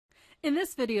In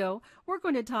this video, we're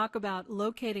going to talk about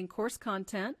locating course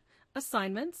content,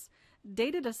 assignments,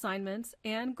 dated assignments,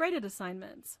 and graded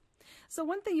assignments. So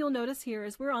one thing you'll notice here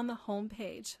is we're on the home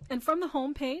page. And from the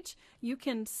home page, you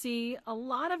can see a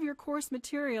lot of your course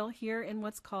material here in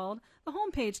what's called the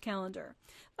home page calendar.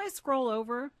 If I scroll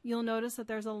over, you'll notice that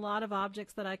there's a lot of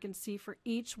objects that I can see for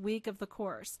each week of the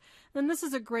course. And this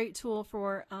is a great tool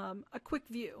for a quick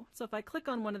view. So if I click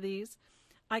on one of these,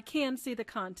 I can see the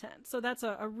content. So that's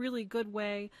a really good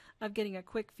way of getting a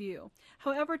quick view.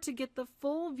 However, to get the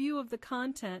full view of the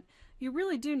content, you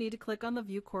really do need to click on the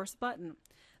View Course button.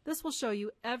 This will show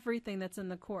you everything that's in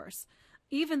the course,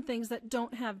 even things that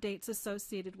don't have dates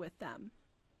associated with them.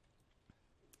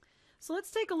 So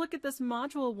let's take a look at this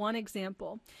Module 1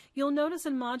 example. You'll notice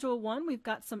in Module 1 we've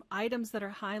got some items that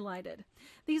are highlighted.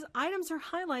 These items are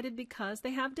highlighted because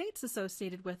they have dates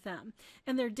associated with them.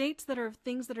 And they're dates that are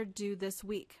things that are due this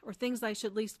week, or things I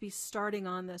should at least be starting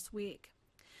on this week.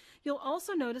 You'll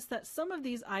also notice that some of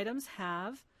these items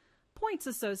have points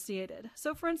associated.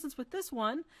 So for instance, with this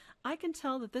one, I can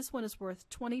tell that this one is worth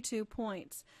 22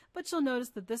 points. But you'll notice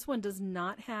that this one does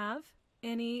not have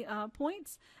any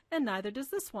points, and neither does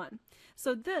this one.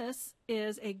 So this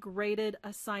is a graded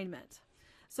assignment.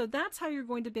 So that's how you're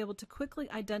going to be able to quickly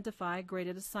identify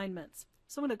graded assignments.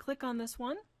 So I'm going to click on this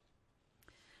one,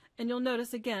 and you'll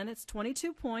notice again it's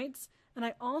 22 points, and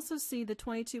I also see the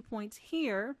 22 points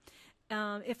here.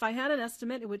 If I had an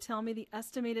estimate, it would tell me the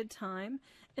estimated time,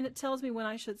 and it tells me when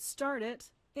I should start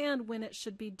it and when it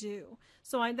should be due.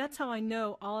 So that's how I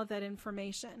know all of that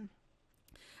information.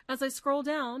 As I scroll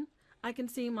down, I can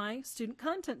see my student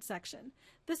content section.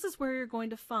 This is where you're going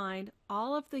to find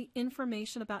all of the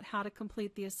information about how to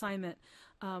complete the assignment,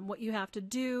 what you have to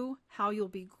do, how you'll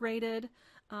be graded,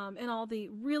 and all the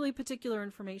really particular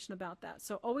information about that.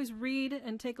 So always read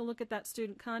and take a look at that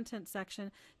student content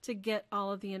section to get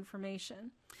all of the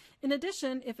information. In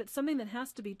addition, if it's something that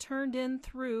has to be turned in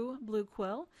through Blue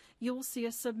Quill, you will see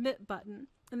a submit button,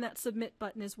 and that submit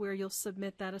button is where you'll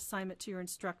submit that assignment to your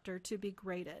instructor to be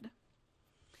graded.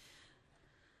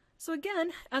 So again,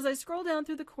 as I scroll down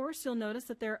through the course, you'll notice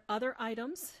that there are other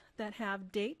items that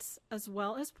have dates as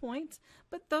well as points,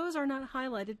 but those are not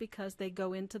highlighted because they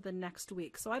go into the next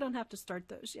week, so I don't have to start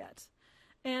those yet.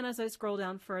 And as I scroll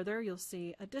down further, you'll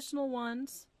see additional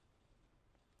ones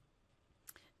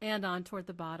and on toward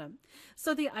the bottom.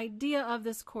 So the idea of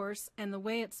this course and the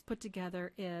way it's put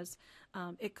together is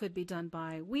it could be done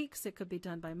by weeks, it could be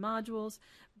done by modules,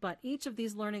 but each of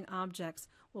these learning objects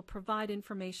will provide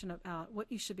information about what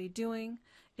you should be doing,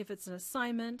 if it's an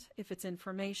assignment, if it's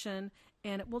information,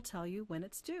 and it will tell you when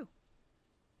it's due.